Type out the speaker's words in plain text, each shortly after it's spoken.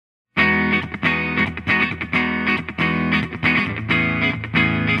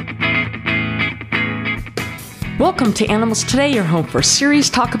Welcome to Animals Today, your home for a series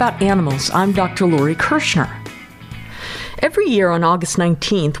talk about animals. I'm Dr. Lori Kirshner. Every year on August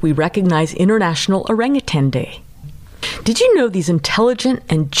 19th, we recognize International Orangutan Day. Did you know these intelligent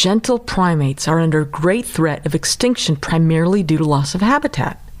and gentle primates are under great threat of extinction primarily due to loss of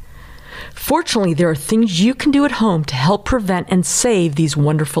habitat? Fortunately, there are things you can do at home to help prevent and save these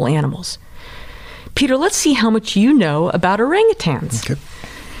wonderful animals. Peter, let's see how much you know about orangutans. Okay.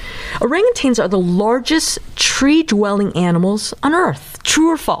 Orangutans are the largest tree-dwelling animals on Earth. True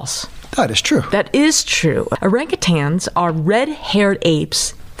or false? That is true. That is true. Orangutans are red-haired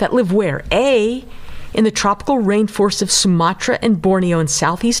apes that live where? A, in the tropical rainforests of Sumatra and Borneo in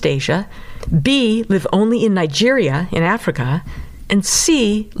Southeast Asia. B, live only in Nigeria in Africa. And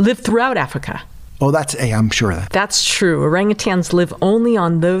C, live throughout Africa. Oh, that's A, I'm sure of that. That's true. Orangutans live only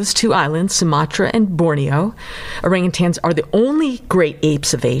on those two islands, Sumatra and Borneo. Orangutans are the only great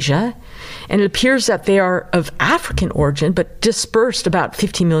apes of Asia, and it appears that they are of African origin, but dispersed about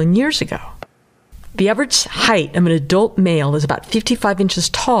 50 million years ago. The average height of an adult male is about 55 inches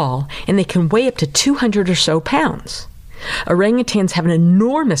tall, and they can weigh up to 200 or so pounds. Orangutans have an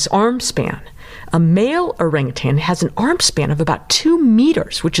enormous arm span. A male orangutan has an arm span of about 2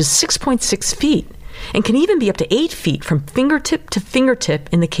 meters, which is 6.6 feet, and can even be up to 8 feet from fingertip to fingertip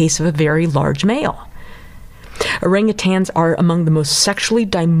in the case of a very large male. Orangutans are among the most sexually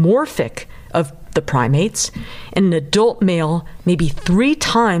dimorphic of the primates, and an adult male may be 3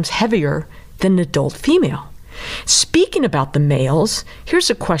 times heavier than an adult female. Speaking about the males, here's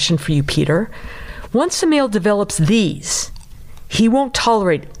a question for you, Peter. Once a male develops these, he won't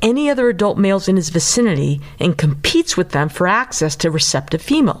tolerate any other adult males in his vicinity and competes with them for access to receptive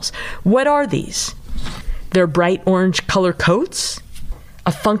females. What are these? Their bright orange color coats?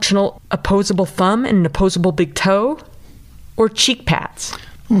 A functional opposable thumb and an opposable big toe? Or cheek pads?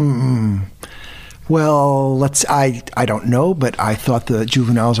 Well, I don't know, but I thought the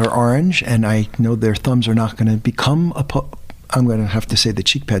juveniles are orange, and I know their thumbs are not going to become I'm going to have to say the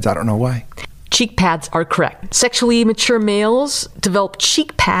cheek pads. I don't know why. Cheek pads are correct. Sexually mature males develop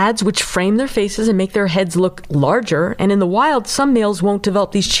cheek pads which frame their faces and make their heads look larger, and in the wild, some males won't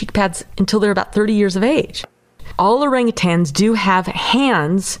develop these cheek pads until they're about 30 years of age. All orangutans do have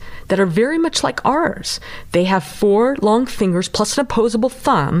hands that are very much like ours. They have 4 long fingers plus an opposable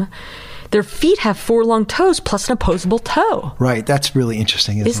thumb. Their feet have 4 long toes plus an opposable toe. Right, that's really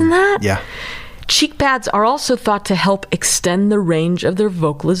interesting, Isn't that? Yeah. Cheek pads are also thought to help extend the range of their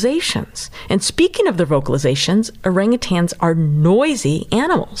vocalizations. And speaking of their vocalizations, orangutans are noisy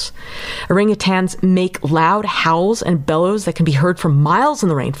animals. Orangutans make loud howls and bellows that can be heard from miles in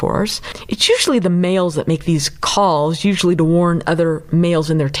the rainforest. It's usually the males that make these calls, usually to warn other males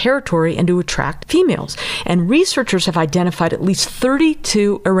in their territory and to attract females. And researchers have identified at least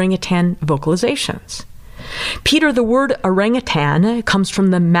 32 orangutan vocalizations. Peter, the word orangutan comes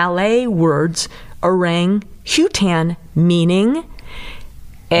from the Malay words orang-hutan, meaning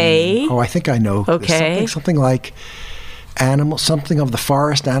a... Oh, I think I know. Okay. Something like animal, something of the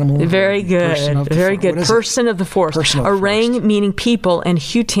forest, animal. Very good. Very good. Person of the forest. Orang meaning people and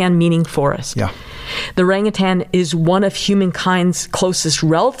hutan meaning forest. Yeah. The orangutan is one of humankind's closest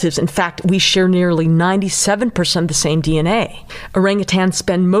relatives. In fact, we share nearly 97% of the same DNA. Orangutans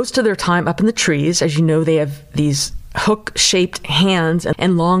spend most of their time up in the trees. As you know, they have these hook-shaped hands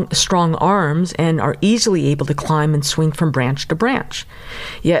and long, strong arms and are easily able to climb and swing from branch to branch.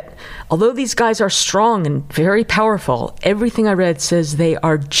 Yet, although these guys are strong and very powerful, everything I read says they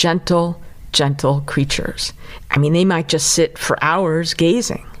are gentle creatures. I mean, they might just sit for hours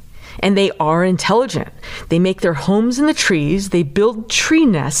gazing. And they are intelligent. They make their homes in the trees. They build tree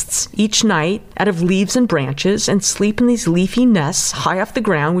nests each night out of leaves and branches and sleep in these leafy nests high off the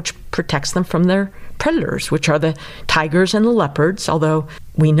ground, which protects them from their predators, which are the tigers and the leopards, although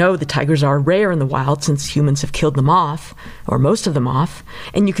we know the tigers are rare in the wild since humans have killed them off, or most of them off.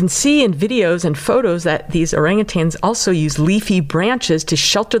 And you can see in videos and photos that these orangutans also use leafy branches to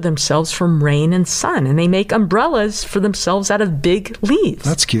shelter themselves from rain and sun, and they make umbrellas for themselves out of big leaves.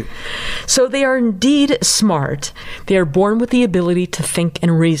 That's cute. So they are indeed smart. They are born with the ability to think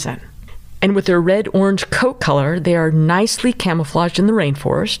and reason. And with their red-orange coat color, they are nicely camouflaged in the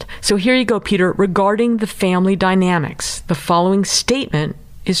rainforest. So here you go, Peter. Regarding the family dynamics, the following statement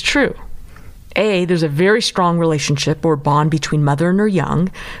is true. A, there's a very strong relationship or bond between mother and her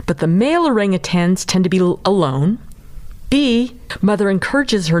young, but the male orangutans tend to be alone. B, mother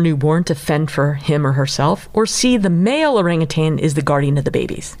encourages her newborn to fend for him or herself. Or C, the male orangutan is the guardian of the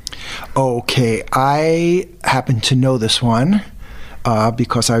babies. Okay, I happen to know this one.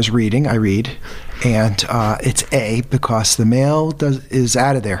 because I read, and it's A because the male is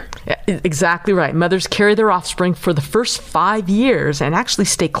out of there. Exactly right. Mothers carry their offspring for the first 5 years and actually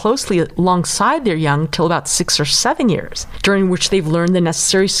stay closely alongside their young till about 6 or 7 years, during which they've learned the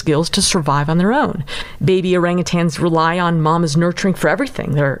necessary skills to survive on their own. Baby orangutans rely on mama's nurturing for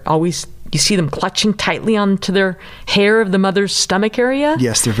everything. You see them clutching tightly onto their hair of the mother's stomach area.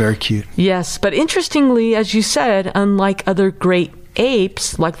 Yes, they're very cute. Yes, but interestingly, as you said, unlike other great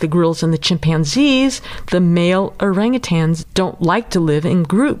apes, like the gorillas and the chimpanzees, the male orangutans don't like to live in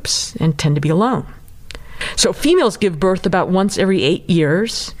groups and tend to be alone. So females give birth about once every 8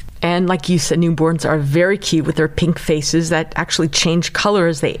 years. And like you said, newborns are very cute with their pink faces that actually change color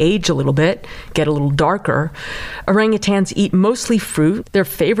as they age a little bit, get a little darker. Orangutans eat mostly fruit. Their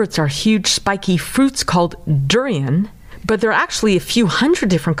favorites are huge spiky fruits called durian, but there are actually a few hundred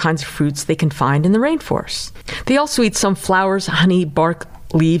different kinds of fruits they can find in the rainforest. They also eat some flowers, honey, bark,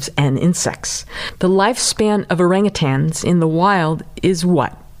 leaves, and insects. The lifespan of orangutans in the wild is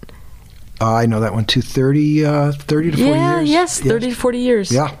what? I know that one too, 30 to 40 years. Yes, 30 to 40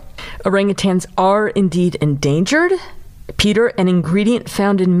 years. Yeah. Orangutans are indeed endangered. Peter, an ingredient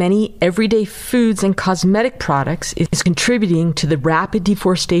found in many everyday foods and cosmetic products, is contributing to the rapid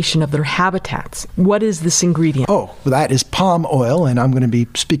deforestation of their habitats. What is this ingredient? Oh, that is palm oil, and I'm going to be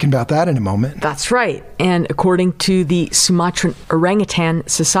speaking about that in a moment. That's right. And according to the Sumatran Orangutan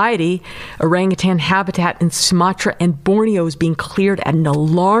Society, orangutan habitat in Sumatra and Borneo is being cleared at an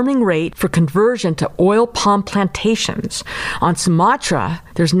alarming rate for conversion to oil palm plantations. On Sumatra,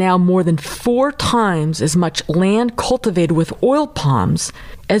 there's now more than 4 times as much land cultivated with oil palms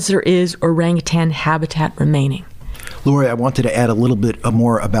as there is orangutan habitat remaining. Lori, I wanted to add a little bit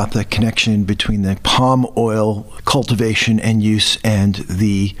more about the connection between the palm oil cultivation and use and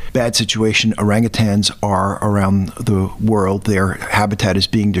the bad situation orangutans are around the world. Their habitat is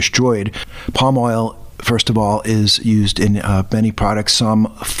being destroyed. Palm oil, first of all, is used in many products, some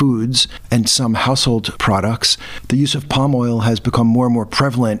foods and some household products. The use of palm oil has become more and more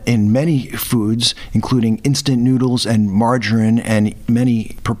prevalent in many foods, including instant noodles and margarine and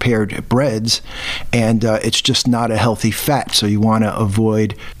many prepared breads. And it's just not a healthy fat, so you want to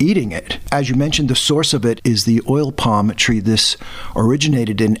avoid eating it. As you mentioned, the source of it is the oil palm tree. This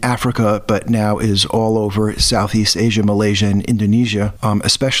originated in Africa, but now is all over Southeast Asia, Malaysia, and Indonesia,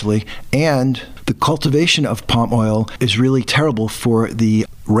 especially. And the cultivation of palm oil is really terrible for the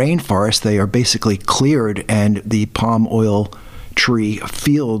rainforest. They are basically cleared, and the palm oil tree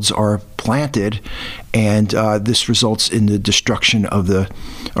fields are planted, and this results in the destruction of the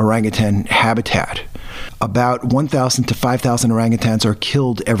orangutan habitat. About 1,000 to 5,000 orangutans are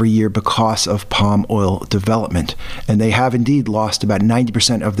killed every year because of palm oil development, and they have indeed lost about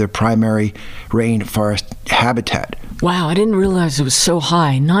 90% of their primary rainforest habitat. Wow, I didn't realize it was so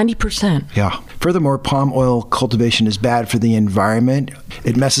high, 90%. Yeah. Furthermore, palm oil cultivation is bad for the environment.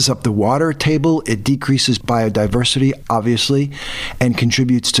 It messes up the water table, it decreases biodiversity, obviously, and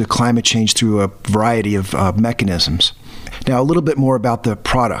contributes to climate change through a variety of mechanisms. Now, a little bit more about the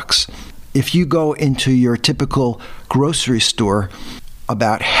products. If you go into your typical grocery store,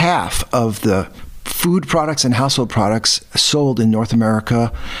 about half of the food products and household products sold in North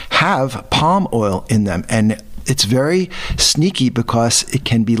America have palm oil in them. And it's very sneaky because it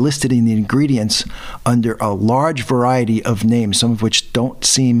can be listed in the ingredients under a large variety of names, some of which don't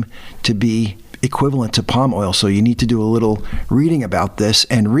seem to be equivalent to palm oil. So you need to do a little reading about this.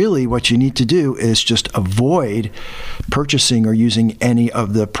 And really what you need to do is just avoid purchasing or using any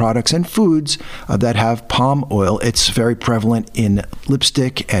of the products and foods that have palm oil. It's very prevalent in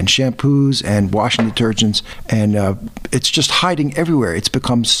lipstick and shampoos and washing detergents. And it's just hiding everywhere. It's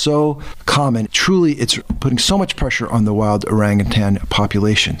become so common. Truly, it's putting so much pressure on the wild orangutan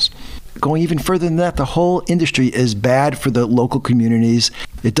populations. Going even further than that, the whole industry is bad for the local communities.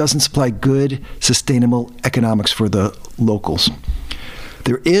 It doesn't supply good, sustainable economics for the locals.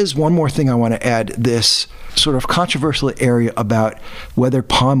 There is one more thing I want to add, this sort of controversial area about whether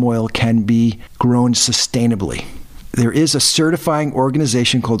palm oil can be grown sustainably. There is a certifying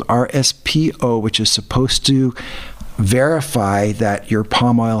organization called RSPO, which is supposed to verify that your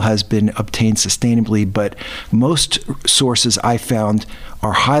palm oil has been obtained sustainably, but most sources I found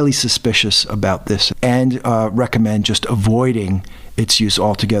are highly suspicious about this and recommend just avoiding its use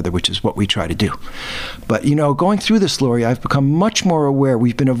altogether, which is what we try to do. But, you know, going through this, Lori, I've become much more aware.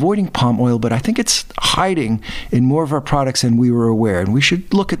 We've been avoiding palm oil, but I think it's hiding in more of our products than we were aware. And we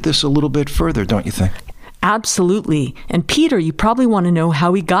should look at this a little bit further, don't you think? Absolutely. And Peter, you probably want to know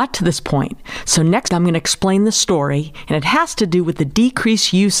how we got to this point. So next I'm going to explain the story, and it has to do with the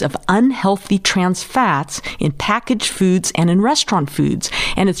decreased use of unhealthy trans fats in packaged foods and in restaurant foods,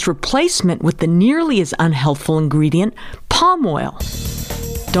 and its replacement with the nearly as unhealthful ingredient, palm oil.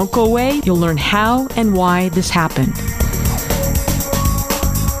 Don't go away. You'll learn how and why this happened.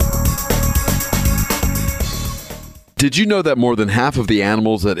 Did you know that more than half of the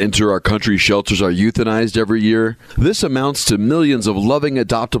animals that enter our country's shelters are euthanized every year? This amounts to millions of loving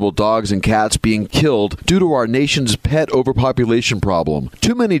adoptable dogs and cats being killed due to our nation's pet overpopulation problem.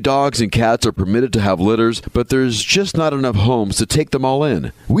 Too many dogs and cats are permitted to have litters, but there's just not enough homes to take them all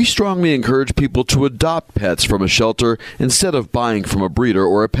in. We strongly encourage people to adopt pets from a shelter instead of buying from a breeder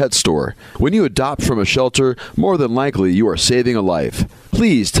or a pet store. When you adopt from a shelter, more than likely you are saving a life.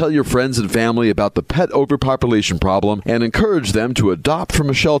 Please tell your friends and family about the pet overpopulation problem and encourage them to adopt from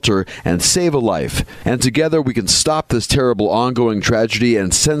a shelter and save a life. And together we can stop this terrible ongoing tragedy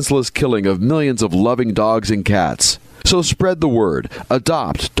and senseless killing of millions of loving dogs and cats. So spread the word.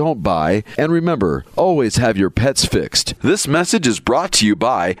 Adopt, don't buy. And remember, always have your pets fixed. This message is brought to you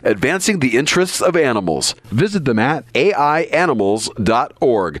by Advancing the Interests of Animals. Visit them at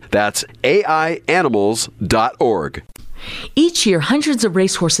aianimals.org. That's aianimals.org. Each year, hundreds of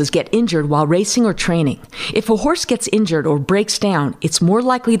racehorses get injured while racing or training. If a horse gets injured or breaks down, it's more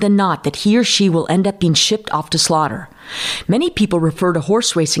likely than not that he or she will end up being shipped off to slaughter. Many people refer to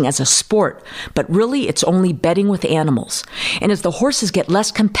horse racing as a sport, but really it's only betting with animals. And as the horses get less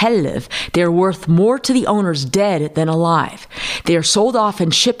competitive, they are worth more to the owners dead than alive. They are sold off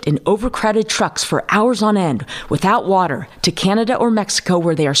and shipped in overcrowded trucks for hours on end, without water, to Canada or Mexico,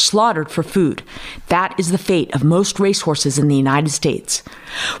 where they are slaughtered for food. That is the fate of most racehorses in the United States.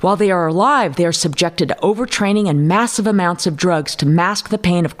 While they are alive, they are subjected to overtraining and massive amounts of drugs to mask the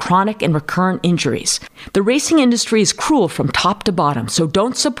pain of chronic and recurrent injuries. The racing industry is cruel from top to bottom, so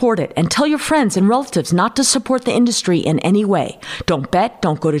don't support it, and tell your friends and relatives not to support the industry in any way. Don't bet,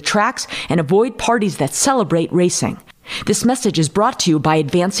 don't go to tracks, and avoid parties that celebrate racing. This message is brought to you by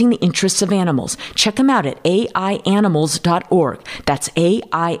Advancing the Interests of Animals. Check them out at aianimals.org. That's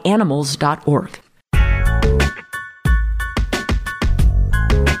aianimals.org.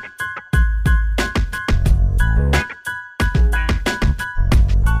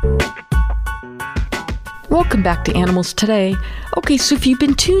 Welcome back to Animals Today. Okay, so if you've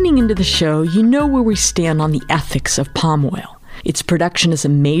been tuning into the show, you know where we stand on the ethics of palm oil. Its production is a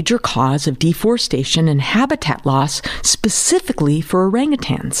major cause of deforestation and habitat loss, specifically for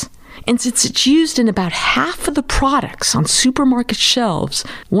orangutans. And since it's used in about half of the products on supermarket shelves,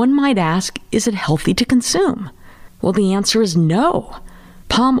 one might ask, is it healthy to consume? Well, the answer is no.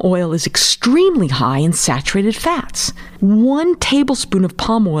 Palm oil is extremely high in saturated fats. 1 tablespoon of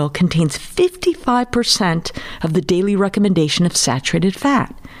palm oil contains 55% of the daily recommendation of saturated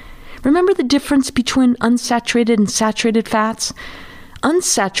fat. Remember the difference between unsaturated and saturated fats?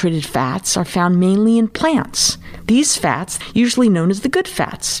 Unsaturated fats are found mainly in plants. These fats, usually known as the good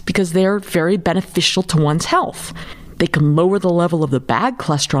fats, because they are very beneficial to one's health. They can lower the level of the bad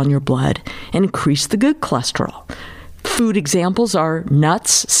cholesterol in your blood and increase the good cholesterol. Food examples are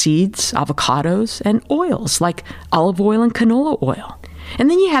nuts, seeds, avocados, and oils like olive oil and canola oil.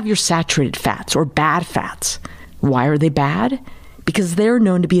 And then you have your saturated fats or bad fats. Why are they bad? Because they're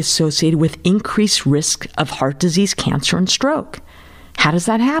known to be associated with increased risk of heart disease, cancer, and stroke. How does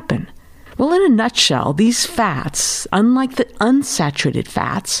that happen? Well, in a nutshell, these fats, unlike the unsaturated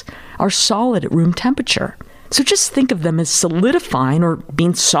fats, are solid at room temperature. So just think of them as solidifying or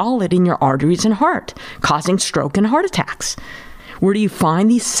being solid in your arteries and heart, causing stroke and heart attacks. Where do you find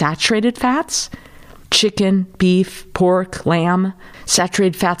these saturated fats? Chicken, beef, pork, lamb.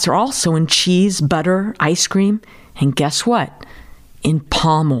 Saturated fats are also in cheese, butter, ice cream, and guess what? In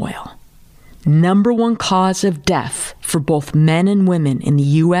palm oil. Number 1 cause of death for both men and women in the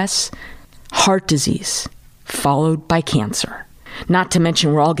U.S., heart disease, followed by cancer. Not to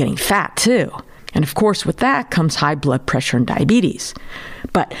mention we're all getting fat too. And of course, with that comes high blood pressure and diabetes.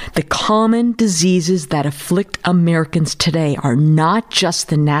 But the common diseases that afflict Americans today are not just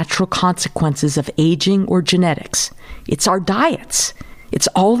the natural consequences of aging or genetics. It's our diets. It's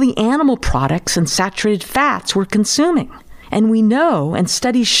all the animal products and saturated fats we're consuming. And we know, and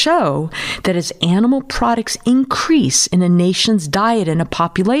studies show, that as animal products increase in a nation's diet and a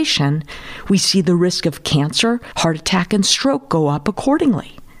population, we see the risk of cancer, heart attack, and stroke go up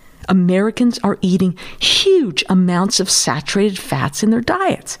accordingly. Americans are eating huge amounts of saturated fats in their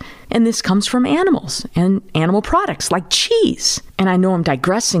diets. And this comes from animals and animal products like cheese. And I know I'm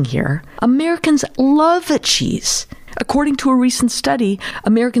digressing here. Americans love cheese. According to a recent study,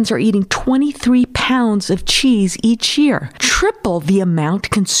 Americans are eating 23 pounds of cheese each year, triple the amount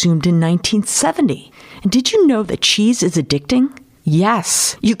consumed in 1970. And did you know that cheese is addicting?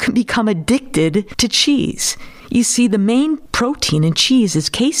 Yes, you can become addicted to cheese. You see, the main protein in cheese is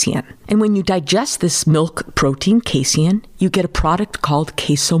casein. And when you digest this milk protein, casein, you get a product called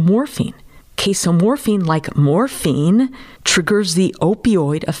casomorphine. Casomorphine, like morphine, triggers the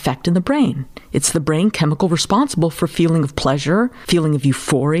opioid effect in the brain. It's the brain chemical responsible for feeling of pleasure, feeling of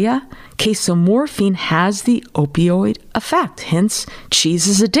euphoria. Casomorphine has the opioid effect, hence cheese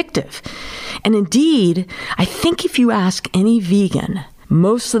is addictive. And indeed, I think if you ask any vegan,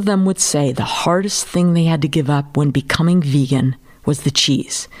 most of them would say the hardest thing they had to give up when becoming vegan was the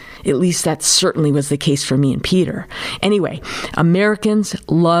cheese. At least that certainly was the case for me and Peter. Anyway, Americans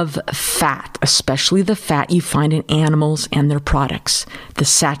love fat, especially the fat you find in animals and their products, the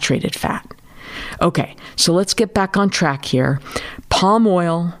saturated fat. Okay, so let's get back on track here. Palm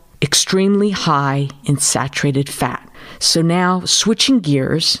oil, extremely high in saturated fat. So now switching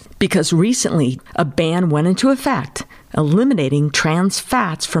gears, because recently a ban went into effect, eliminating trans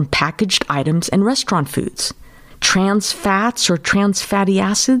fats from packaged items and restaurant foods. Trans fats or trans fatty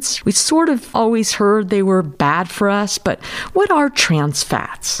acids, we sort of always heard they were bad for us, but what are trans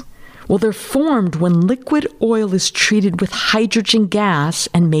fats? Well, they're formed when liquid oil is treated with hydrogen gas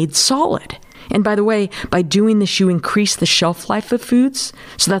and made solid. And by the way, by doing this, you increase the shelf life of foods.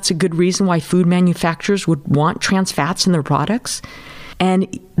 So that's a good reason why food manufacturers would want trans fats in their products.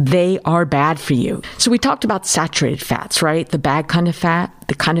 And they are bad for you. So we talked about saturated fats, right? The bad kind of fat,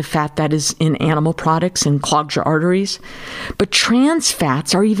 the kind of fat that is in animal products and clogs your arteries. But trans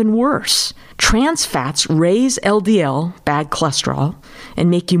fats are even worse. Trans fats raise LDL, bad cholesterol, and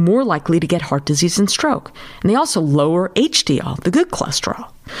make you more likely to get heart disease and stroke. And they also lower HDL, the good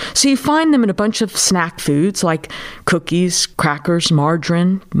cholesterol. So you find them in a bunch of snack foods like cookies, crackers,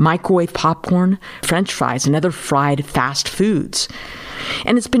 margarine, microwave popcorn, French fries, and other fried fast foods.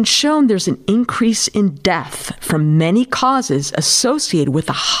 And it's been shown there's an increase in death from many causes associated with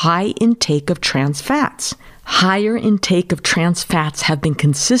a high intake of trans fats. Higher intake of trans fats have been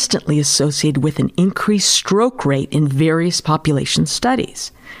consistently associated with an increased stroke rate in various population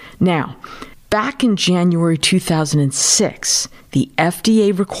studies. Now, back in January 2006, the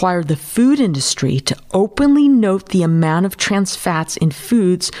FDA required the food industry to openly note the amount of trans fats in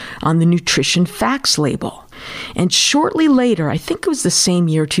foods on the nutrition facts label. And shortly later, I think it was the same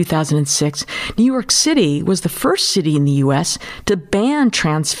year, 2006, New York City was the first city in the U.S. to ban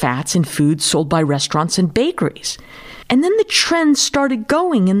trans fats in foods sold by restaurants and bakeries. And then the trend started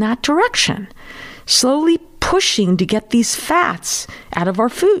going in that direction, slowly pushing to get these fats out of our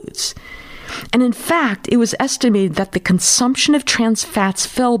foods. And in fact, it was estimated that the consumption of trans fats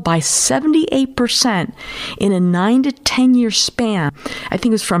fell by 78% in a 9 to 10 year span. I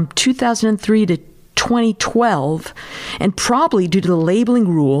think it was from 2003 to 2012, and probably due to the labeling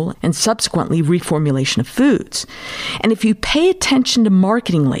rule and subsequently reformulation of foods. And if you pay attention to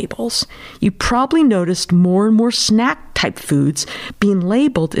marketing labels, you probably noticed more and more snack-type foods being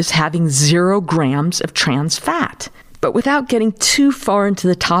labeled as having 0 grams of trans fat. But without getting too far into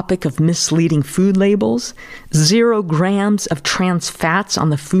the topic of misleading food labels, 0 grams of trans fats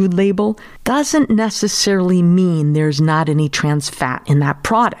on the food label doesn't necessarily mean there's not any trans fat in that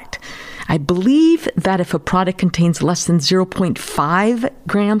product. I believe that if a product contains less than 0.5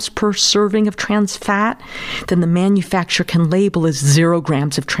 grams per serving of trans fat, then the manufacturer can label as 0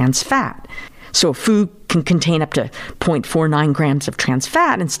 grams of trans fat. So a food can contain up to 0.49 grams of trans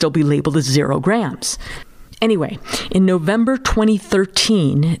fat and still be labeled as 0 grams. Anyway, in November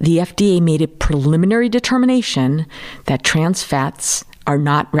 2013, the FDA made a preliminary determination that trans fats are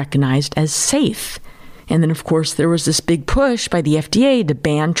not recognized as safe. And then, of course, there was this big push by the FDA to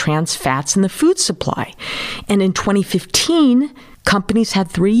ban trans fats in the food supply. And in 2015, companies had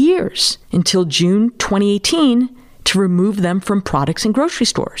 3 years until June 2018 to remove them from products in grocery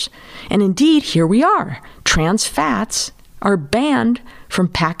stores. And indeed, here we are. Trans fats are banned from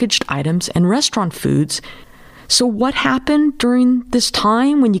packaged items and restaurant foods. So what happened during this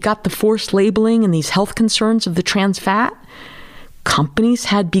time when you got the forced labeling and these health concerns of the trans fat? Companies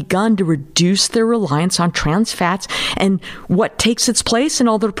had begun to reduce their reliance on trans fats, and what takes its place in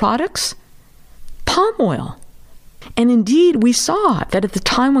all their products? Palm oil. And indeed, we saw that at the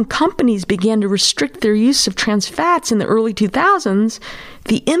time when companies began to restrict their use of trans fats in the early 2000s,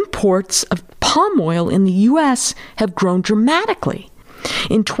 the imports of palm oil in the U.S. have grown dramatically.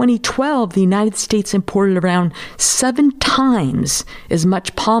 In 2012, the United States imported around 7 times as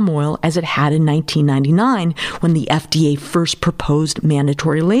much palm oil as it had in 1999 when the FDA first proposed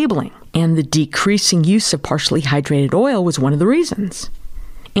mandatory labeling. And the decreasing use of partially hydrated oil was one of the reasons.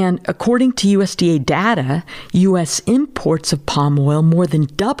 And according to USDA data, U.S. imports of palm oil more than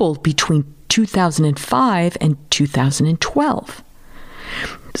doubled between 2005 and 2012.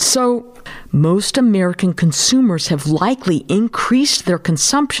 So, most American consumers have likely increased their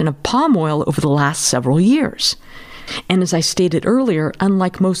consumption of palm oil over the last several years. And as I stated earlier,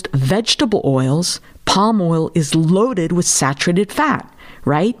 unlike most vegetable oils, palm oil is loaded with saturated fat,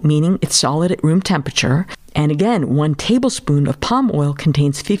 right? Meaning it's solid at room temperature. And again, 1 tablespoon of palm oil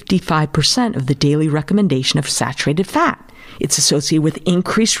contains 55% of the daily recommendation of saturated fat. It's associated with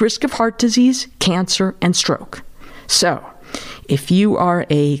increased risk of heart disease, cancer, and stroke. So, if you are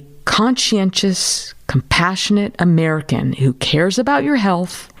a conscientious, compassionate American who cares about your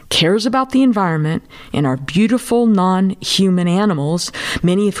health, cares about the environment, and our beautiful non-human animals,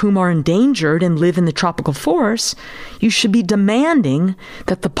 many of whom are endangered and live in the tropical forests, you should be demanding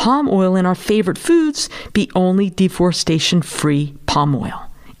that the palm oil in our favorite foods be only deforestation-free palm oil.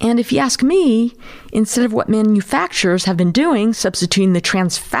 And if you ask me, instead of what manufacturers have been doing, substituting the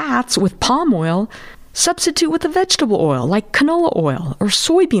trans fats with palm oil, substitute with a vegetable oil like canola oil or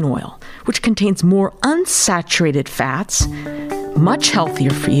soybean oil, which contains more unsaturated fats, much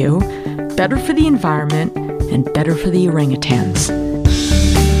healthier for you, better for the environment, and better for the orangutans.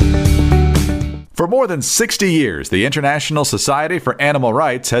 For more than 60 years, the International Society for Animal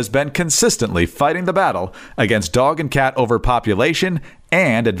Rights has been consistently fighting the battle against dog and cat overpopulation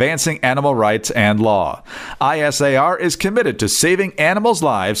and advancing animal rights and law. ISAR is committed to saving animals'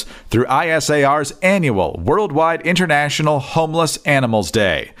 lives through ISAR's annual Worldwide International Homeless Animals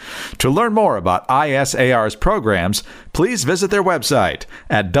Day. To learn more about ISAR's programs, please visit their website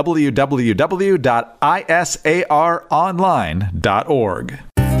at www.isaronline.org.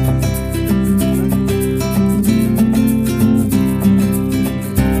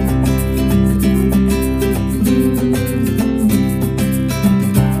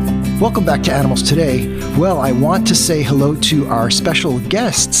 Welcome back to Animals Today. Well, I want to say hello to our special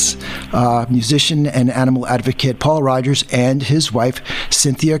guests, musician and animal advocate Paul Rogers and his wife,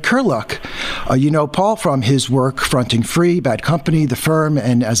 Cynthia Curluck. You know Paul from his work fronting Free, Bad Company, The Firm,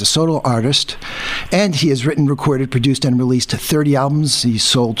 and as a solo artist. And he has written, recorded, produced, and released 30 albums. He's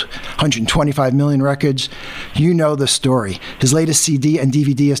sold 125 million records. You know the story. His latest CD and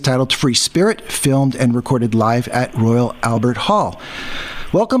DVD is titled Free Spirit, filmed and recorded live at Royal Albert Hall.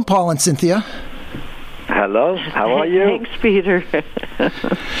 Welcome, Paul and Cynthia. Hello, how are you? Thanks, Peter.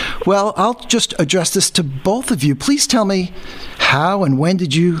 Well, I'll just address this to both of you. Please tell me, how and when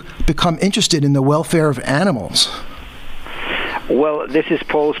did you become interested in the welfare of animals? Well, this is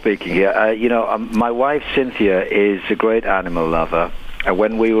Paul speaking here. My wife, Cynthia, is a great animal lover.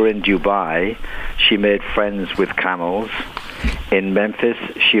 When we were in Dubai, she made friends with camels. In Memphis,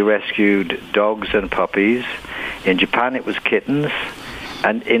 she rescued dogs and puppies. In Japan, it was kittens.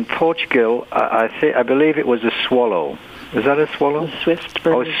 And in Portugal, I believe it was a swallow. Is that a swallow? A swift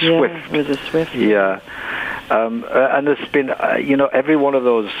bird. Oh, swift. Yeah, it was a swift. Yeah. And there's been, every one of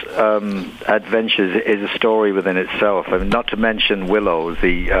those adventures is a story within itself. I mean, not to mention Willow,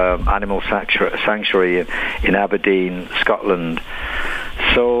 the animal sanctuary in Aberdeen, Scotland.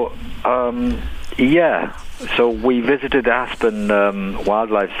 So, So we visited Aspen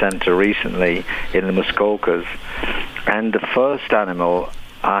Wildlife Center recently in the Muskokas, and the first animal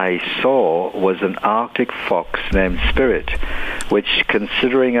I saw was an Arctic fox named Spirit, which,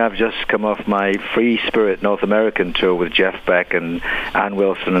 considering I've just come off my Free Spirit North American tour with Jeff Beck and Ann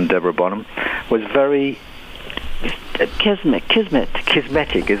Wilson and Deborah Bonham, was very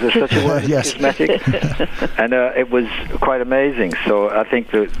Kismetic, is there such a word? Yes. Kismetic. And it was quite amazing. So I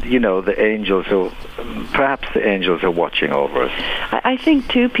think that, the angels perhaps the angels are watching over us. I think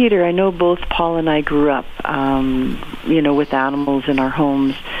too, Peter, I know both Paul and I grew up, with animals in our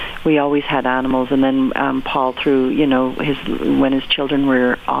homes. We always had animals, and then Paul, through, when his children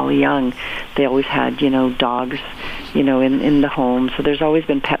were all young, they always had, dogs, in the home. So there's always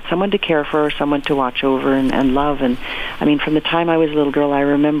been someone to care for, someone to watch over and love. And I mean, from the time I was a little girl, I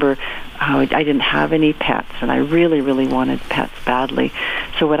remember how I didn't have any pets, and I really, really wanted pets badly.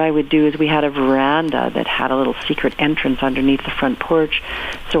 So what I would do is we had a veranda that had a little secret entrance underneath the front porch.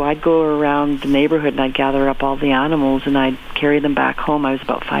 So I'd go around the neighborhood and I'd gather up all the animals and I'd carry them back home. I was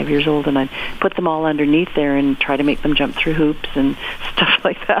about 5 years old, and I'd put them all underneath there and try to make them jump through hoops and stuff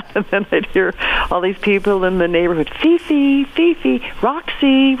like that. And then I'd hear all these people in the neighborhood, Fifi, Fifi,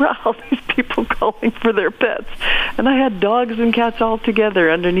 Roxy, all these people calling for their pets. And I had dogs and cats all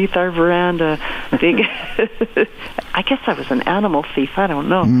together underneath our veranda. I guess I was an animal thief, I don't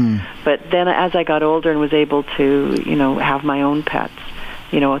know. But then as I got older and was able to, have my own pets,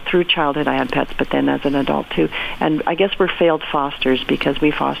 through childhood I had pets, but then as an adult too. And I guess we're failed fosters because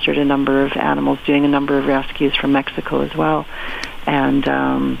we fostered a number of animals, doing a number of rescues from Mexico as well.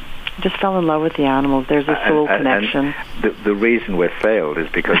 And just fell in love with the animals. There's a soul connection. And the reason we're failed is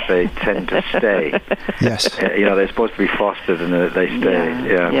because they tend to stay. Yes. They're supposed to be fostered and they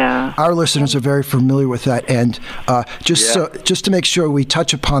stay. Yeah. Our listeners are very familiar with that. And just to make sure we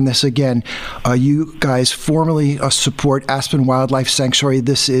touch upon this again, you guys formally support Aspen Wildlife Sanctuary.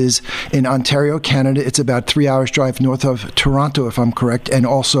 This is in Ontario, Canada. It's about 3 hours drive north of Toronto, if I'm correct. And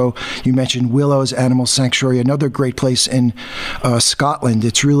also, you mentioned Willows Animal Sanctuary, another great place in Scotland.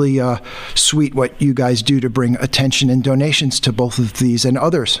 It's really sweet what you guys do to bring attention and donations to both of these and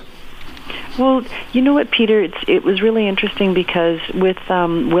others. Well, you know what, Peter? It was really interesting because with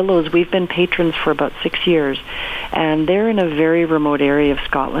Willows, we've been patrons for about 6 years, and they're in a very remote area of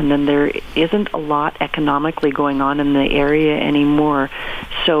Scotland, and there isn't a lot economically going on in the area anymore,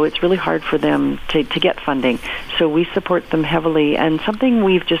 so it's really hard for them to get funding. So we support them heavily, and something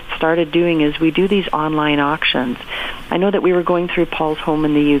we've just started doing is we do these online auctions. I know that we were going through Paul's home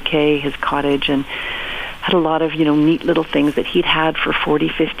in the UK, his cottage, and had a lot of, neat little things that he'd had for 40,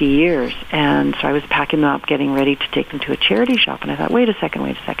 50 years. And so I was packing them up, getting ready to take them to a charity shop. And I thought, wait a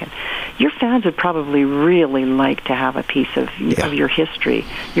second. Your fans would probably really like to have a piece of your history,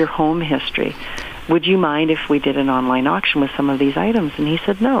 your home history. Would you mind if we did an online auction with some of these items? And he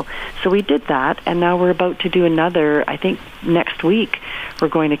said no. So we did that, and now we're about to do another. I think next week we're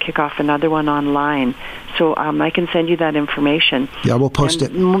going to kick off another one online. So I can send you that information. Yeah, we'll post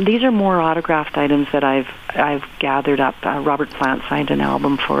it. These are more autographed items that I've gathered up. Robert Plant signed an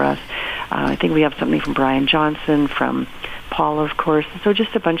album for us. I think we have something from Brian Johnson, from Paul, of course. So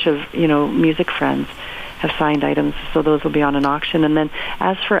just a bunch of music friends have signed items, so those will be on an auction. And then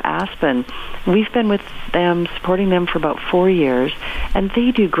as for Aspen, we've been with them, supporting them for about 4 years, and they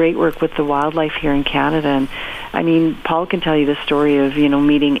do great work with the wildlife here in Canada. And I mean, Paul can tell you the story of,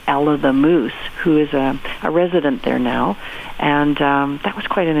 meeting Ella the moose, who is a resident there now, and that was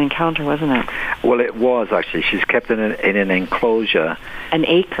quite an encounter, wasn't it? Well, it was, actually. She's kept in an enclosure. An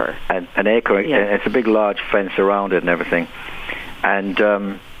acre. An acre. Yeah. It's a big, large fence around it and everything.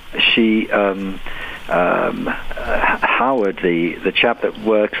 And she... Howard, the chap that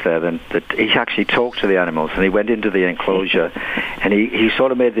works there, he actually talked to the animals, and he went into the enclosure, and he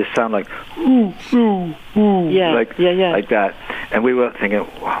sort of made this sound like ooh, ooh, ooh, like that. And we were thinking,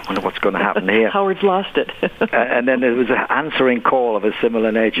 I wonder what's going to happen here. Howard's lost it. And then there was an answering call of a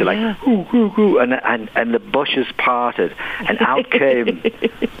similar nature, like ooh, ooh, ooh, and the bushes parted, and out came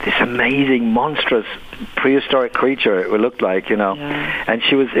this amazing, monstrous, prehistoric creature. It looked like, and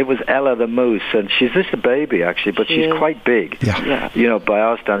it was Ella the moose, and she's just a baby actually, but she's quite big. Yeah. By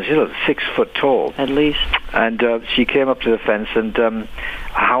our standards, she's like 6 foot tall at least. And she came up to the fence, and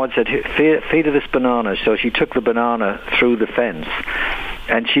Howard said, feed her this banana. So she took the banana through the fence,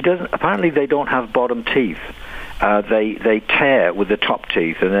 and apparently they don't have bottom teeth. They tear with the top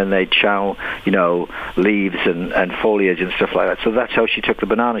teeth, and then they chow, leaves and foliage and stuff like that. So that's how she took the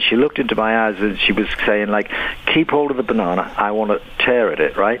banana. She looked into my eyes, and she was saying, like, keep hold of the banana. I want to tear at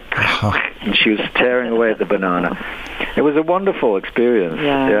it, right? And she was tearing away at the banana. It was a wonderful experience.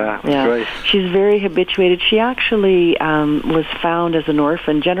 Yeah, it was great. She's very habituated. She actually was found as an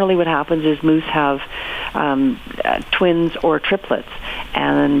orphan. Generally what happens is moose have twins or triplets,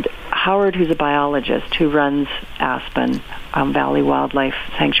 and Howard, who's a biologist who runs Aspen Valley Wildlife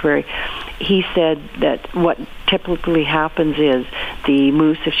Sanctuary, he said that what typically happens is the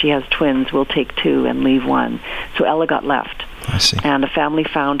moose, if she has twins, will take 2 and leave 1. So Ella got left. I see. And a family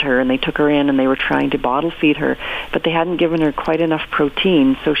found her, and they took her in, and they were trying to bottle feed her, but they hadn't given her quite enough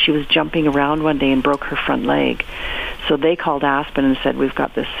protein, so she was jumping around one day and broke her front leg. So they called Aspen and said, we've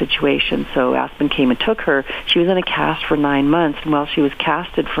got this situation. So Aspen came and took her. She was in a cast for 9 months, and while she was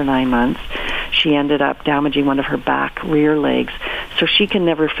casted for 9 months, she ended up damaging one of her back rear legs. So she can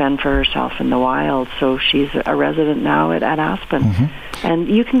never fend for herself in the wild. So she's a resident now at Aspen. Mm-hmm. And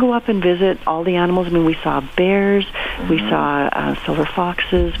you can go up and visit all the animals. I mean, we saw bears, we saw silver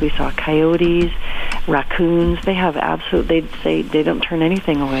foxes, we saw coyotes, raccoons. They have they don't turn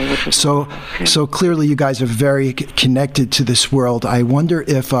anything away. Which is so clearly you guys are very connected to this world. I wonder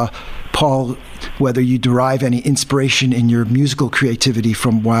if Paul, whether you derive any inspiration in your musical creativity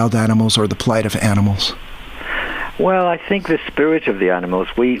from wild animals or the plight of animals. Well, I think the spirit of the animals.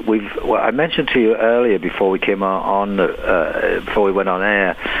 I mentioned to you earlier before we came on, before we went on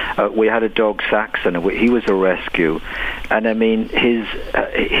air, we had a dog Saxon. He was a rescue, and I mean,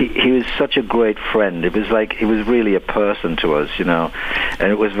 he was such a great friend. It was like he was really a person to us, you know,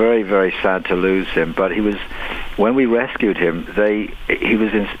 and it was very, very sad to lose him. But when we rescued him, he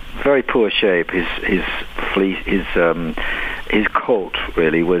was in very poor shape. His fleece, his coat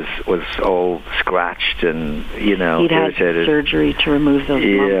really was all scratched and, you know, he'd irritated. Had surgery to remove those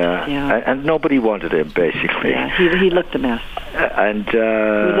lumps. Yeah, and nobody wanted him, basically. Yeah, he looked a mess. And he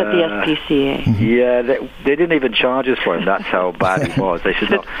was at the SPCA. Mm-hmm. Yeah, they didn't even charge us for him. That's how bad he was. They said,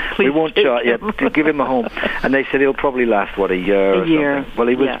 no, we won't charge. Yeah, to give him a home. And they said he'll probably last a year. Something. Well,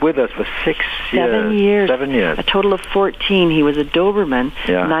 he was with us for 7 years. 7 years. A total of 14. He was a Doberman,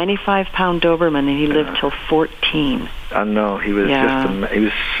 95-pound Doberman, and he lived till 14. I know, he was he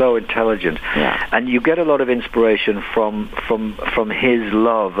was so intelligent, and you get a lot of inspiration from his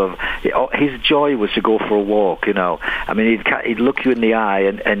love of his joy was to go for a walk. You know, I mean, he'd look you in the eye,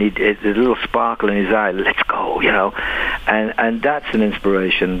 and he'd a little sparkle in his eye. Let's go, you know, and that's an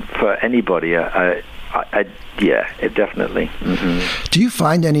inspiration for anybody. Definitely. Mm-hmm. Do you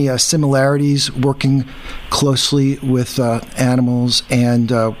find any similarities working closely with animals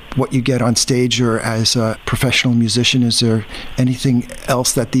and what you get on stage or as a professional musician? Is there anything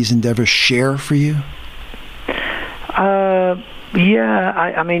else that these endeavors share for you?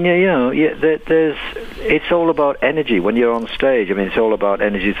 I mean, you know, it's all about energy when you're on stage. I mean, it's all about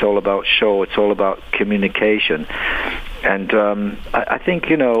energy. It's all about show. It's all about communication. And I think,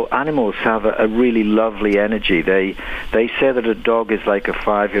 you know, animals have a really lovely energy. They say that a dog is like a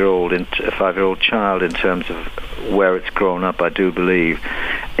 5-year-old child in terms of where it's grown up. I do believe,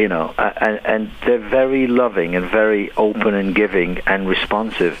 you know, and they're very loving and very open and giving and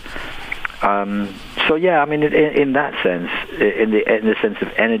responsive. So yeah, I mean, in that sense, in the sense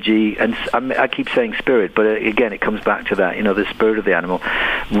of energy, and I keep saying spirit, but again, it comes back to that. You know, the spirit of the animal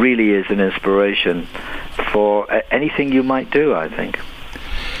really is an inspiration for anything you might do, I think.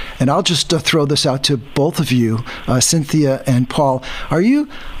 And I'll just throw this out to both of you, Cynthia and Paul. Are you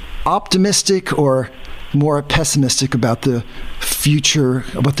optimistic or more pessimistic about the future,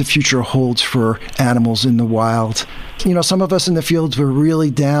 what the future holds for animals in the wild? You know, some of us in the fields were really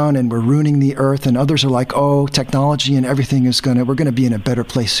down and we're ruining the earth, and others are like, oh, technology and everything we're gonna be in a better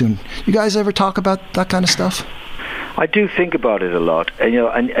place soon. You guys ever talk about that kind of stuff? I do think about it a lot, and you know,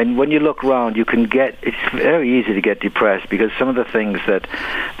 and when you look around, it's very easy to get depressed because some of the things that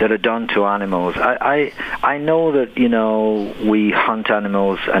are done to animals. I know that, you know, we hunt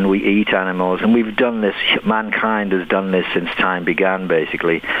animals and we eat animals, and we've done this. Mankind has done this since time began,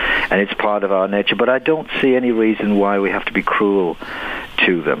 basically, and it's part of our nature. But I don't see any reason why we have to be cruel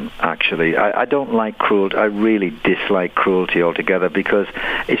to them. Actually, I don't like cruelty. I really dislike cruelty altogether because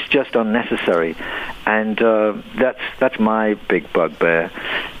it's just unnecessary, and that's my big bugbear.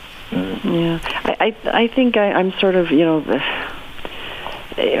 Yeah, I think I'm sort of, you know,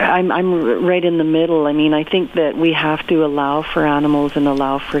 I'm right in the middle. I mean, I think that we have to allow for animals and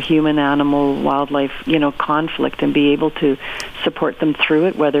allow for human-animal, wildlife, you know, conflict, and be able to support them through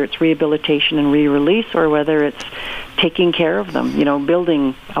it, whether it's rehabilitation and re-release or whether it's taking care of them, you know,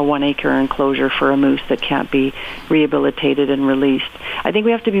 building a 1-acre enclosure for a moose that can't be rehabilitated and released. I think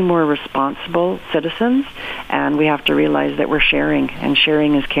we have to be more responsible citizens, and we have to realize that we're sharing, and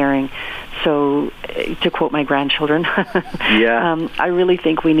sharing is caring. So, to quote my grandchildren, I really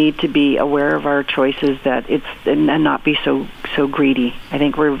think we need to be aware of our choices, and not be so greedy. I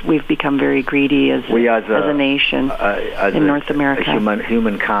think we've become very greedy as a nation in North America.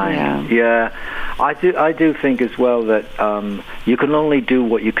 Humankind. Yeah. I do think as well that you can only do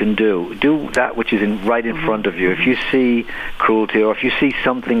what you can do. Do that which is right in front of you. If you see cruelty, or if you see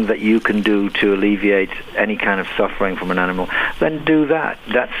something that you can do to alleviate any kind of suffering from an animal, then do that.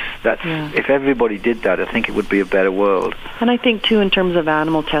 That's if everybody did that, I think it would be a better world. And I think too, in terms of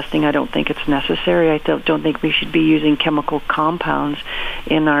animal testing, I don't think it's necessary. I don't think we should be using chemical compounds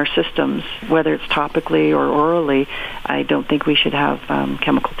in our systems, whether it's topically or orally. I don't think we should have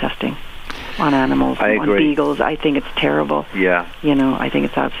chemical testing on animals, on beagles. I think it's terrible. Yeah. You know, I think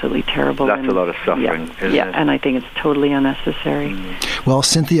it's absolutely terrible. That's a lot of suffering, isn't it? And I think it's totally unnecessary. Well,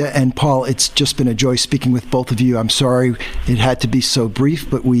 Cynthia and Paul, it's just been a joy speaking with both of you. I'm sorry it had to be so brief,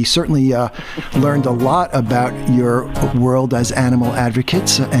 but we certainly learned a lot about your world as animal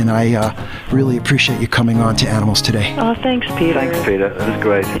advocates, and I really appreciate you coming on to Animals Today. Oh, thanks, Peter. Thanks, Peter. That was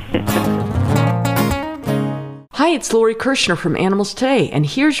great. Hi, it's Lori Kirshner from Animals Today, and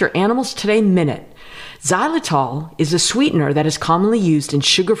here's your Animals Today Minute. Xylitol is a sweetener that is commonly used in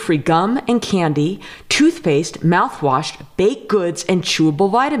sugar-free gum and candy, toothpaste, mouthwash, baked goods, and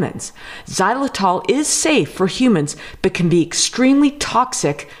chewable vitamins. Xylitol is safe for humans but can be extremely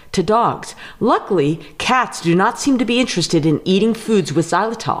toxic to dogs. Luckily, cats do not seem to be interested in eating foods with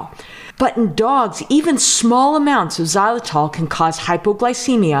xylitol. But in dogs, even small amounts of xylitol can cause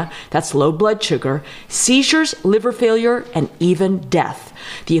hypoglycemia, that's low blood sugar, seizures, liver failure, and even death.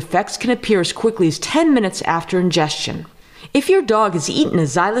 The effects can appear as quickly as 10 minutes after ingestion. If your dog has eaten a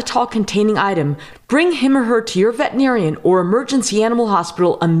xylitol-containing item, bring him or her to your veterinarian or emergency animal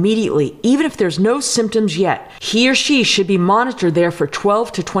hospital immediately, even if there's no symptoms yet. He or she should be monitored there for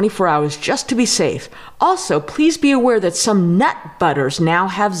 12 to 24 hours just to be safe. Also, please be aware that some nut butters now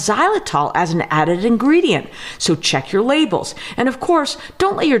have xylitol as an added ingredient, so check your labels. And of course,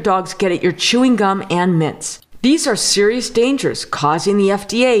 don't let your dogs get at your chewing gum and mints. These are serious dangers, causing the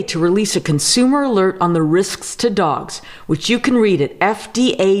FDA to release a consumer alert on the risks to dogs, which you can read at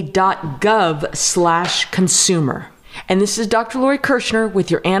fda.gov/consumer. And this is Dr. Lori Kirshner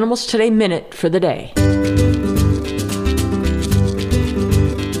with your Animals Today Minute for the day.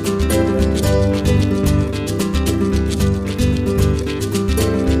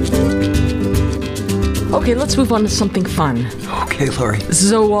 Okay, let's move on to something fun. Okay, Lori.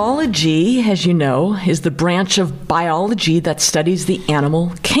 Zoology, as you know, is the branch of biology that studies the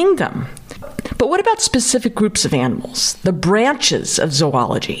animal kingdom. But what about specific groups of animals, the branches of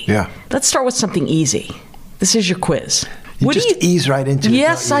zoology? Yeah. Let's start with something easy. This is your quiz. You just ease right into it.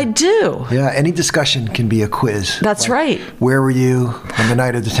 Yes, I do. Yeah, any discussion can be a quiz. That's right. Where were you on the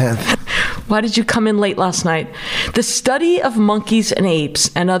night of the 10th? Why did you come in late last night? The study of monkeys and apes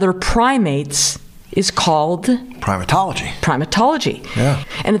and other primates is called primatology. Primatology. Yeah.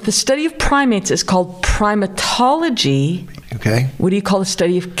 And if the study of primates is called primatology, okay. What do you call the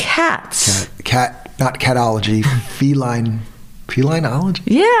study of cats? Cat, not catology, felinology?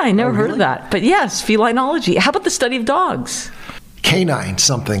 Yeah, I never heard really? of that. But yes, felinology. How about the study of dogs? Canine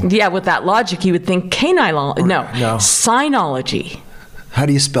something. Yeah, with that logic, you would think canine. No, cynology. How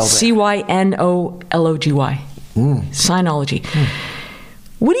do you spell that? Cynology. Cynology.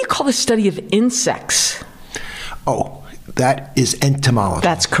 What do you call the study of insects? Oh, that is entomology.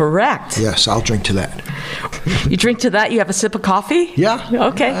 That's correct. Yes, I'll drink to that. You drink to that? You have a sip of coffee? Yeah.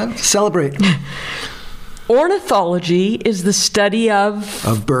 Okay. Celebrate. Ornithology is the study of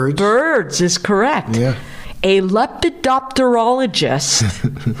birds. Birds is correct. Yeah. A lepidopterologist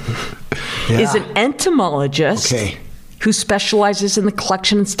is an entomologist who specializes in the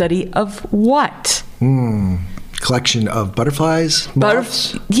collection and study of what? Collection of butterflies,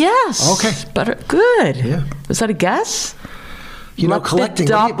 moths? Yes. Okay. Good. Yeah. Was that a guess? You know, collecting.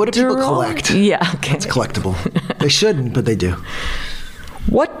 What do people collect? Yeah, okay. It's collectible. They shouldn't, but they do.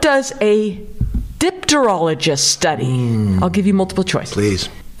 What does a dipterologist study? I'll give you multiple choice. Please.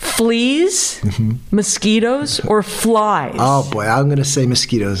 Fleas, mosquitoes, or flies? Oh, boy. I'm going to say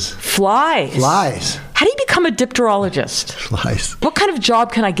mosquitoes. Flies. Flies. How do you become a dipterologist? Flies. What kind of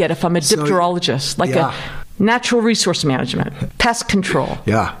job can I get if I'm a dipterologist? Like a natural resource management, pest control,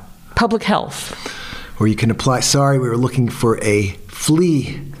 public health. Or you can apply, sorry, we were looking for a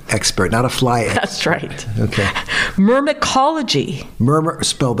flea expert, not a fly expert. That's right. Okay. Myrmecology.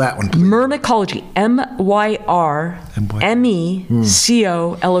 Spell that one, please. Myrmecology, Myrmecology,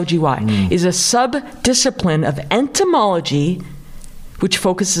 is a sub-discipline of entomology which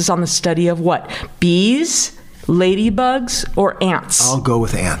focuses on the study of what? Bees, ladybugs, or ants? I'll go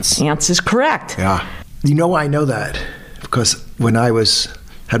with ants. Ants is correct. Yeah. You know why I know that? Because when I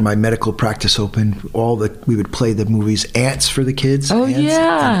had my medical practice open, we would play the movies Ants for the kids. Oh, Ants,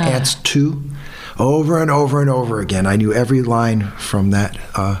 yeah. And Ants 2, over and over and over again. I knew every line from that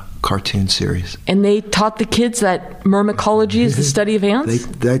cartoon series. And they taught the kids that myrmecology is the study of ants?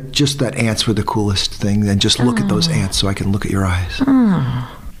 That ants were the coolest thing. And just look at those ants so I can look at your eyes.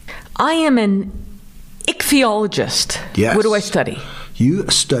 I am an ichthyologist. Yes. What do I study? You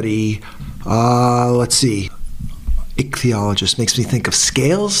study, let's see. Ichthyologist makes me think of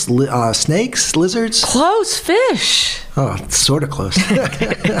scales, snakes, lizards. Close, fish. Oh, it's sort of close.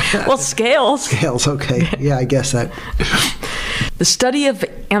 Well, scales. Scales, okay. Yeah, I guess that. The study of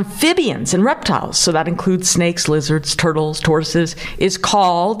amphibians and reptiles, so that includes snakes, lizards, turtles, tortoises, is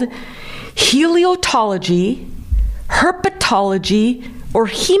called heliotology, herpetology, or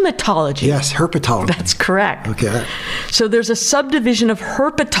hematology. Yes, herpetology. That's correct. Okay. So there's a subdivision of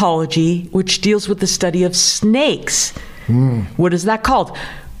herpetology which deals with the study of snakes. What is that called?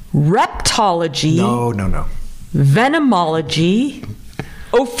 Reptology. No. Venomology.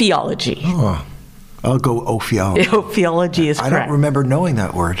 Ophiology. Oh, I'll go ophiology. Ophiology is correct. I don't remember knowing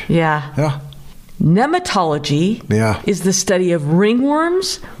that word. Yeah. Nematology is the study of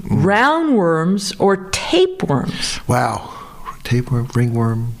ringworms, roundworms, or tapeworms. Wow. Tapeworm,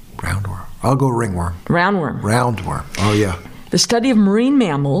 ringworm, roundworm. I'll go ringworm. Roundworm. Roundworm. Oh, yeah. The study of marine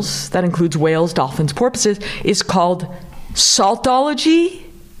mammals, that includes whales, dolphins, porpoises, is called saltology,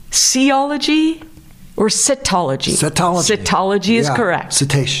 seaology, or cetology. Cetology. Cetology is correct.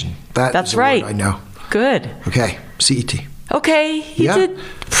 Cetacean. That's right. Word I know. Good. Okay. CET. Okay. You did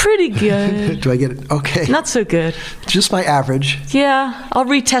pretty good. Do I get it? Okay. Not so good. Just my average. Yeah. I'll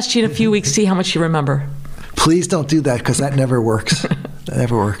retest you in a few weeks, see how much you remember. Please don't do that, because that never works. That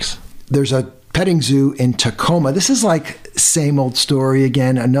never works. There's a petting zoo in Tacoma. This is like same old story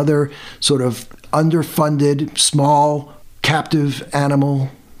again. Another sort of underfunded, small, captive animal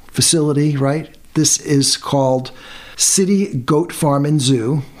facility, right? This is called City Goat Farm and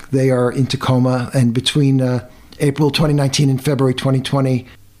Zoo. They are in Tacoma, and between April 2019 and February 2020,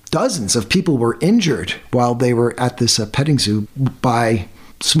 dozens of people were injured while they were at this petting zoo by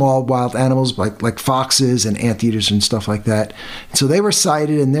small wild animals like foxes and anteaters and stuff like that. So they were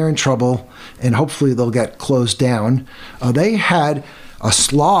cited, and they're in trouble, and hopefully they'll get closed down. They had a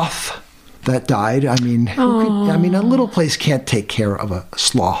sloth that died. I mean, a little place can't take care of a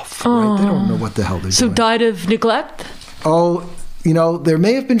sloth, right? They don't know what the hell they're doing. So died of neglect? Oh, there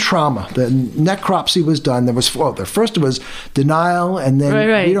may have been trauma. The necropsy was done. There was, first it was denial, and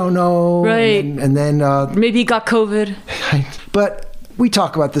then we don't know. Right. And then maybe he got COVID. But we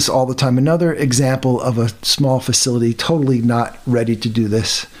talk about this all the time. Another example of a small facility totally not ready to do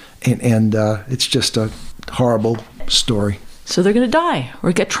this. And it's just a horrible story. So they're going to die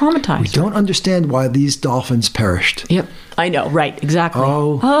or get traumatized. We don't understand why these dolphins perished. Yep, I know, right, exactly.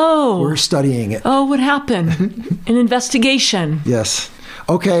 We're studying it. Oh, what happened? An investigation. Yes.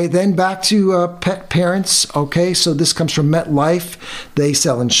 Okay, then back to pet parents. Okay, so this comes from MetLife. They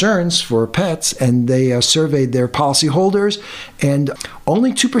sell insurance for pets, and they surveyed their policyholders, and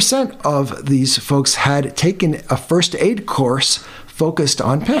only 2% of these folks had taken a first aid course focused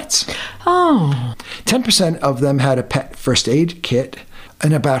on pets. 10% of them had a pet first aid kit,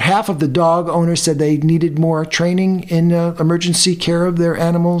 and about half of the dog owners said they needed more training in emergency care of their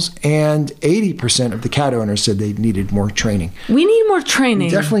animals, and 80% of the cat owners said they needed more training. We need more training.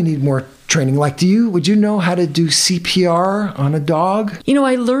 We definitely need more training. Like, would you know how to do CPR on a dog?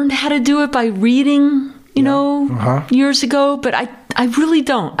 I learned how to do it by reading, years ago, but I really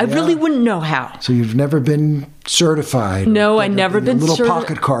don't. I really wouldn't know how. So you've never been certified? No, I've never been certified. A little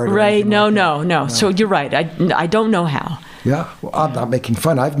pocket card. Right, no. So you're right. I don't know how. Yeah, well, I'm not making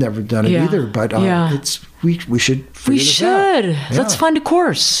fun. I've never done it either, but we should figure this out. We should. Let's find a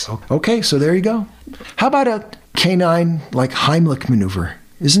course. Okay, so there you go. How about a canine like Heimlich maneuver?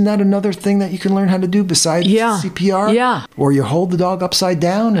 Isn't that another thing that you can learn how to do besides CPR? Yeah. Or you hold the dog upside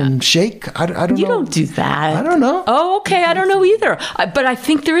down and shake? I don't know. You don't do that. I don't know. Oh, okay. I don't know either. But I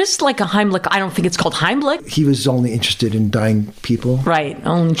think there is like a Heimlich. I don't think it's called Heimlich. He was only interested in dying people. Right.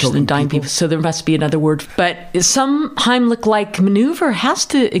 Only interested in dying people. So there must be another word. But some Heimlich-like maneuver has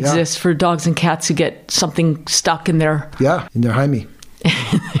to exist for dogs and cats who get something stuck in their... Yeah, in their Heimlich.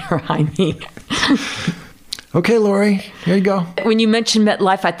 Their Heimlich. Okay, Lori, here you go. When you mentioned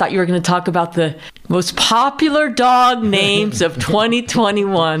MetLife, I thought you were going to talk about the most popular dog names of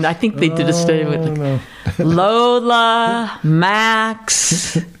 2021. I think they did a study with Lola,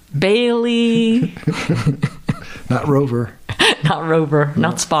 Max, Bailey. Not Rover. Not Rover,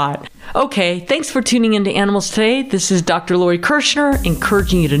 not Spot. Okay, thanks for tuning into Animals Today. This is Dr. Lori Kirshner,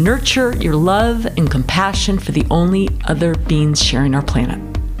 encouraging you to nurture your love and compassion for the only other beings sharing our planet,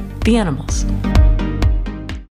 the animals.